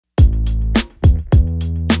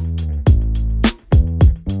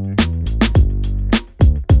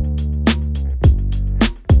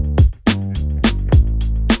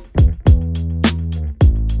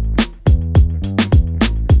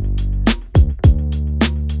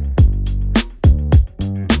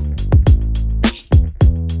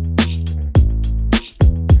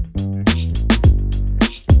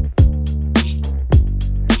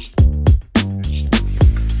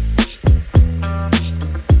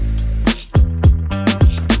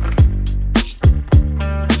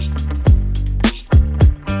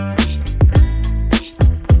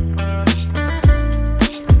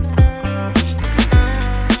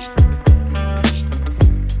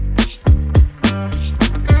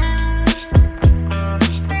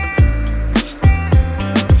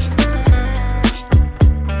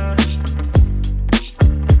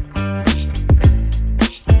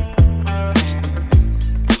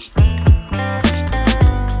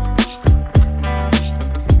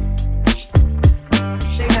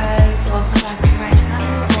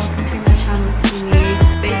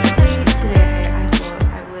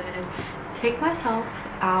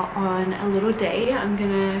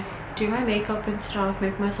do my makeup and stuff,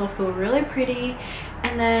 make myself feel really pretty,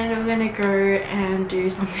 and then I'm gonna go and do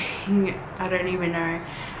something I don't even know.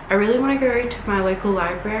 I really want to go to my local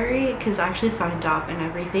library because I actually signed up and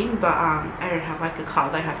everything, but I don't have like a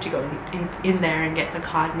card. I have to go in there and get the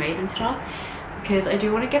card made and stuff, because I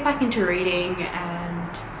do want to get back into reading, and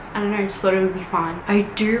I don't know, just thought it would be fun. I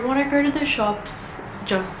do want to go to the shops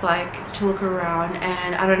just like to look around,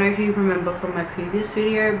 and I don't know if you remember from my previous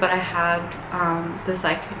video, but I have this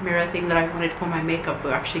like mirror thing that I wanted for my makeup,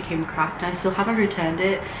 but actually came cracked, and I still haven't returned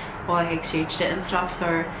it or like exchanged it and stuff.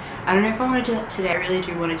 So I don't know if I want to do that today. I really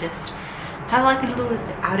do want to just have like a little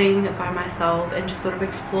outing by myself and just sort of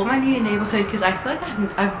explore my new neighborhood, because I feel like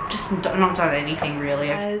I've just not done anything really.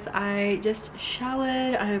 As I just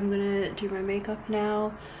showered, I'm gonna do my makeup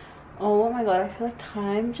now. Oh my god, I feel like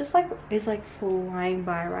time just like is like flying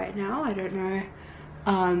by right now. I don't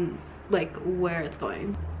know like where it's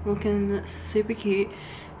going. Looking super cute.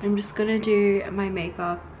 I'm just gonna do my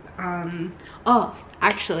makeup. Oh,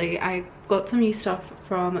 actually I got some new stuff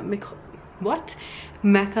from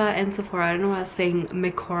Mecca and Sephora. I don't know why I was saying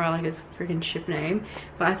Mecora like it's a freaking ship name,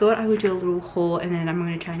 but I thought I would do a little haul, and then I'm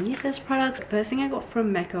going to try and use those products. First thing I got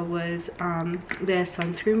from Mecca was their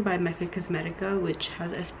sunscreen by Mecca Cosmetica, which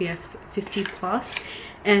has SPF 50 plus,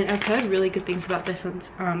 and I've heard really good things about their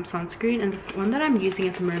sunscreen, and the one that I'm using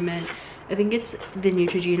at the moment, I think it's the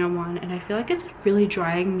Neutrogena one, and I feel like it's really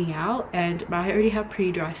drying me out, and I already have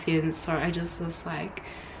pretty dry skin, so I just was like,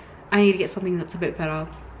 I need to get something that's a bit better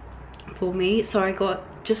for me. So I got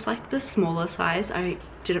just like the smaller size. I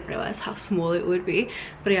didn't realize how small it would be,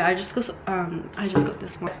 but yeah, I just got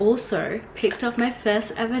this one. Also picked up my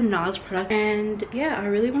first ever NARS product, and yeah, I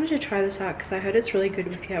really wanted to try this out because I heard it's really good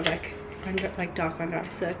if you have like dark under eye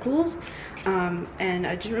circles, and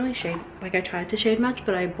I didn't really shade, like I tried to shade match,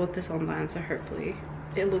 but I bought this online, so hopefully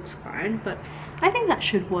it looks fine, but I think that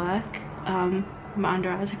should work. My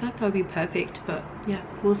under eyes, I feel like that would be perfect, but yeah,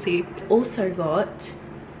 we'll see. Also got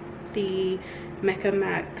the Mecca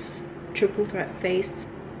Max triple threat face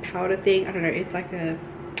powder thing. I don't know, it's like a,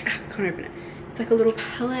 I can't open it, it's like a little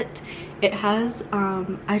palette. It has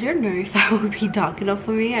I don't know if that would be dark enough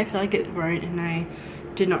for me. I feel like it won't, and I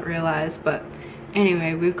did not realize, but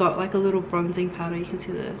anyway, we've got like a little bronzing powder, you can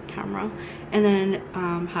see the camera, and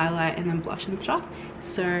then highlight, and then blush and stuff.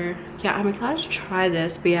 So yeah, I'm excited to try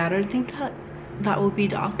this, but yeah, I don't think that will be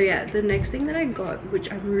dark. So yeah, the next thing that I got,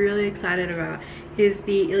 which I'm really excited about, is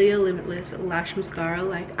the Ilia Limitless Lash Mascara.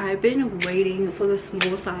 Like, I've been waiting for the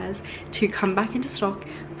small size to come back into stock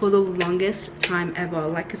for the longest time ever,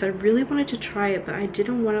 like, because I really wanted to try it, but I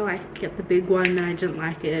didn't want to like get the big one, and I didn't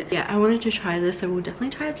like it. Yeah, I wanted to try this, so we'll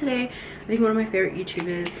definitely try it today. I think one of my favorite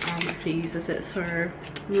YouTubers actually uses it, so I'm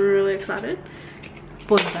really excited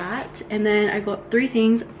for that. And then I got 3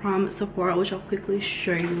 things from Sephora, which I'll quickly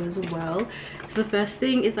show you as well. So the first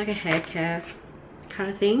thing is like a hair care kind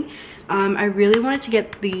of thing. I really wanted to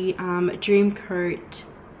get the Dream Coat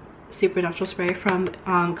Supernatural Spray from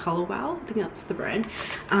Color Wow, I think that's the brand,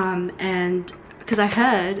 and because I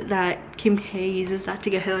heard that Kim K uses that to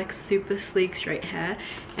get her like super sleek straight hair,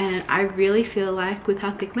 and I really feel like with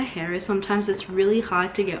how thick my hair is, sometimes it's really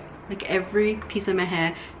hard to get like every piece of my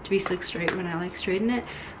hair to be slick straight when I like straighten it.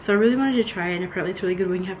 So I really wanted to try it, and apparently it's really good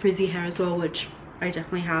when you have frizzy hair as well, which I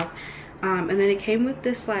definitely have. And then it came with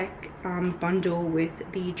this like bundle with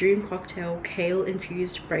the Dream Cocktail Kale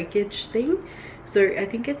Infused Breakage thing. So I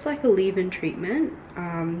think it's like a leave-in treatment.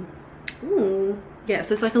 Ooh, yeah,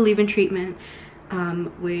 so it's like a leave-in treatment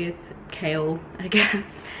with kale, I guess.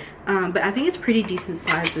 But I think it's pretty decent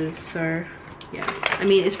sizes, so yeah, I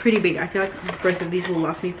mean, it's pretty big. I feel like both of these will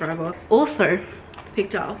last me forever. Also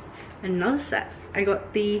picked up another set. I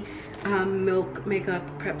got the Milk Makeup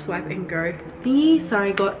Prep Swipe and Go thingy. So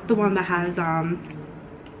I got the one that has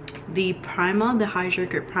the primer, the Hydro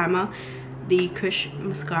Grip primer, the Kush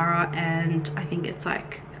mascara, and I think it's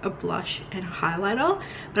like a blush and a highlighter.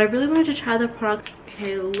 But I really wanted to try the product.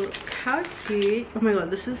 Okay, look how cute. Oh my god,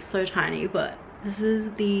 this is so tiny, but this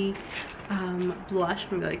is the blush.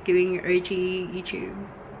 Oh my god, giving your OG YouTube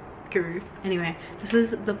guru. Anyway, this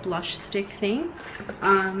is the blush stick thing,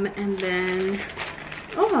 and then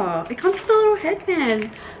oh, it comes with a little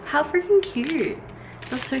headband. How freaking cute.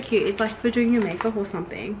 That's so cute. It's like for doing your makeup or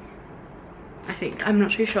something, I think. I'm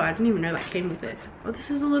not too sure. I didn't even know that came with it. Oh, this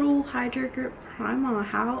is a little Hydro Grip primer.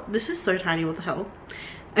 How, this is so tiny. What the hell?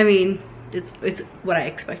 I mean, it's what I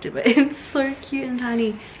expected, but it's so cute and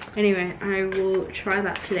tiny. Anyway, I will try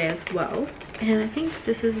that today as well. And I think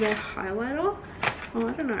this is their highlighter. Oh,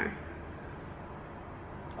 I don't know.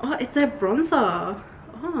 Oh, it's their bronzer.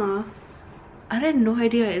 Oh, I had no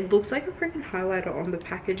idea. It looks like a freaking highlighter on the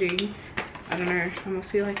packaging. I don't know, I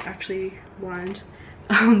must be like actually blind.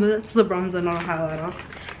 But that's the bronzer, not a highlighter.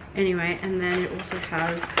 Anyway, and then it also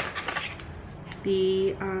has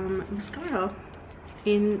the mascara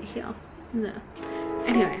in here, in there.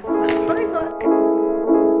 Anyway, that's what I got.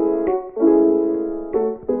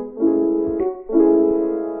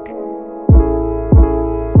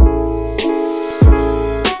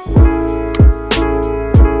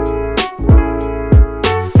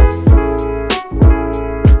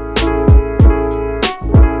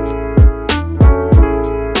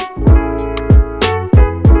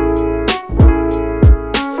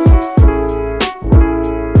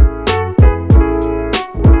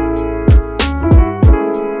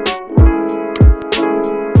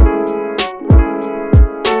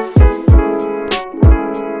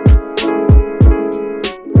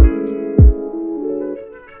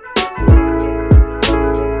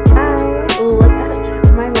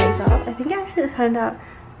 Turned out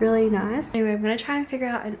really nice. Anyway, I'm gonna try and figure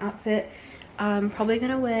out an outfit. I'm probably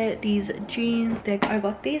gonna wear these jeans. I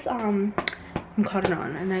got these from Cotton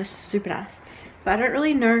On and they're super nice, but I don't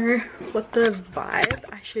really know what the vibe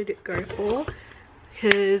I should go for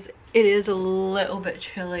because it is a little bit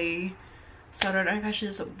chilly, so I don't know if I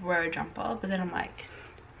should just wear a jumper, but then I'm like,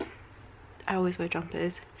 I always wear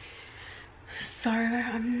jumpers, so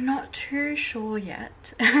I'm not too sure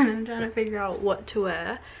yet. And I'm trying to figure out what to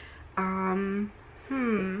wear.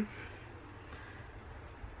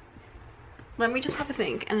 Let me just have a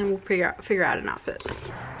think and then we'll figure out an outfit.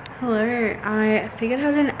 Hello, I figured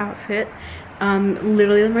out an outfit.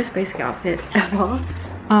 Literally the most basic outfit ever.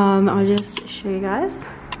 I'll just show you guys.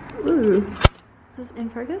 Ooh, is this in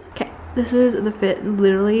focus? Okay, this is the fit.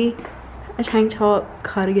 Literally a tank top,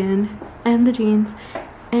 cardigan, and the jeans,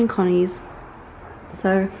 and Connie's.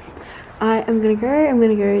 So I'm gonna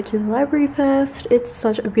go to the library first. It's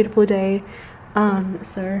such a beautiful day, so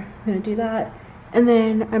I'm gonna do that, and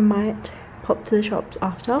then I might pop to the shops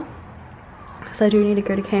after, because I do need to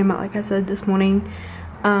go to Kmart like I said this morning.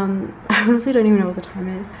 I honestly don't even know what the time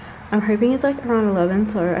is. I'm hoping it's like around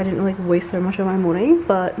 11, so I didn't like waste so much of my morning.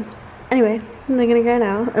 But anyway, I'm gonna go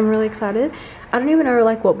now. I'm really excited. I don't even know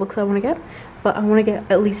like what books I want to get, but I want to get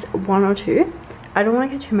at least 1 or 2. I don't want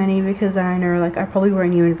to get too many because I know like I probably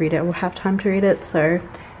won't even read it or have time to read it, so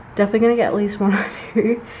definitely gonna get at least 1 or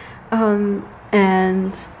 2.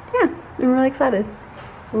 And yeah, I'm really excited.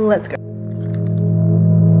 Let's go.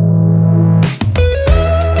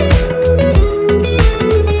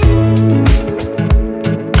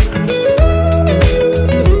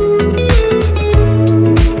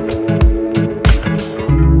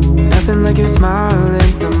 Nothing like your smile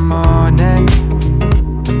in the morning,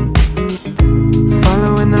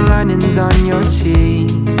 following the linings on your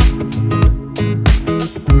cheeks.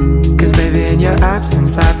 Cause baby, in your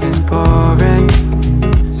absence life is boring,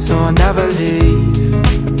 so I'll never leave.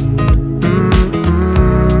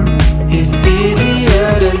 It's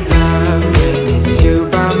easier to love when it's you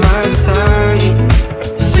by my side,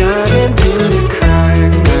 shining through the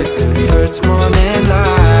cracks like the first morning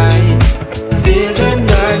light, feeling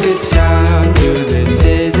like a child through the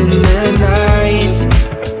days and the nights,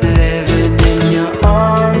 living in your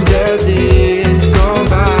arms as the years go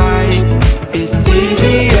by. It's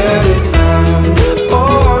easier to love,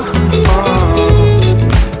 oh, oh,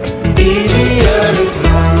 easier to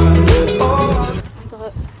love, oh. I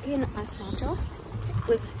got an iced matcha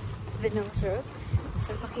with vanilla syrup.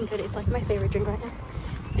 So fucking good. It's like my favorite drink right now.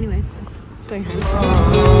 Anyway, going home.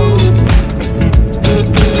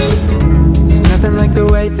 It's nothing like the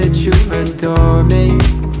way that you adore me.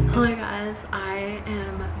 Hello guys, I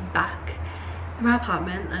am back in my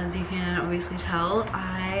apartment. As you can obviously tell,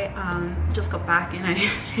 I just got back and I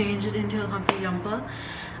just changed it into a comfy jumper.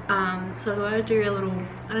 So I thought I'd do a little,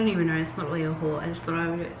 I don't even know, it's not really a haul, I just thought I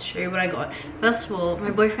would show you what I got. First of all,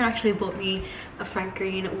 my boyfriend actually bought me a Frank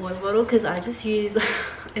Green water bottle because I just use,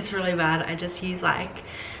 it's really bad, I just use like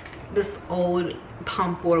this old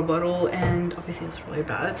pump water bottle and obviously it's really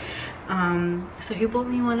bad. So he bought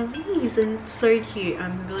me one of these and it's so cute.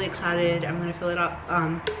 I'm really excited. I'm gonna fill it up,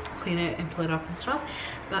 clean it and fill it up and stuff.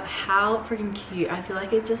 But how freaking cute. I feel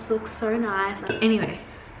like it just looks so nice. Anyway,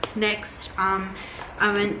 next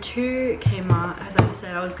I went to Kmart. As I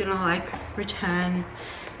said, I was gonna like return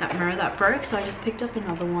that mirror that broke, so I just picked up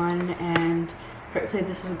another one and hopefully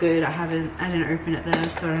this is good. I didn't open it there,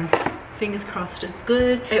 so fingers crossed it's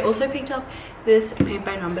good. I also picked up this paint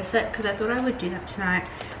by number set because I thought I would do that tonight.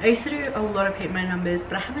 I used to do a lot of paint by numbers,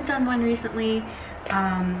 but I haven't done one recently.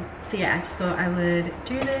 So yeah, I just thought I would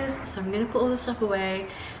do this. So I'm gonna put all this stuff away,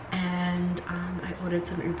 and I ordered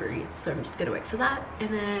some Uber Eats, so I'm just gonna wait for that,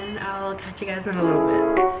 and then I'll catch you guys in a little bit.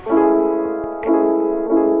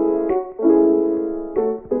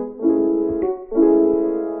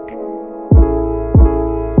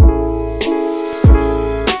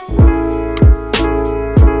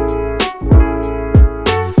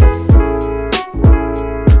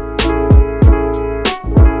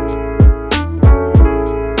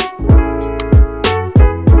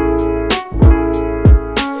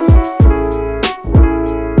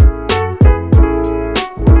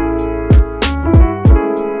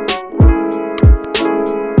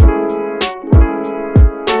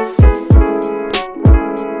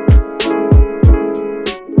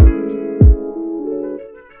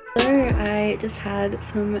 just had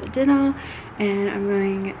some dinner and I'm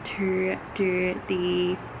going to do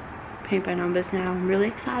the paint by numbers now. I'm really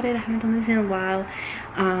excited. I haven't done this in a while.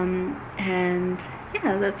 And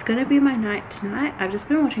yeah, that's gonna be my night tonight. I've just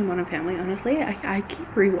been watching Modern Family, honestly. I keep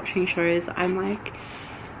rewatching shows. I'm like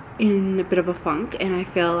in a bit of a funk and I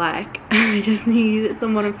feel like I just need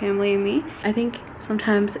some Modern Family in me. I think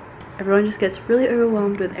sometimes everyone just gets really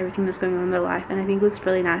overwhelmed with everything that's going on in their life, and I think it was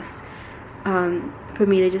really nice for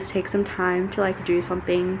me to just take some time to like do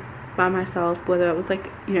something by myself, whether it was like,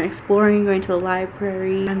 you know, exploring, going to the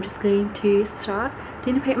library. I'm just going to start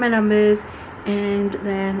doing the paint my numbers and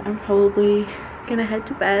then I'm probably gonna head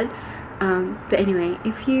to bed. But anyway,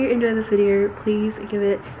 if you enjoyed this video, please give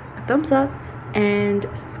it a thumbs up and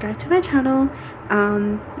subscribe to my channel.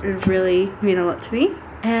 It would really mean a lot to me,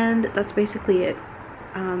 and that's basically it.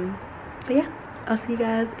 But yeah, I'll see you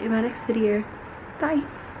guys in my next video.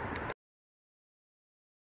 Bye.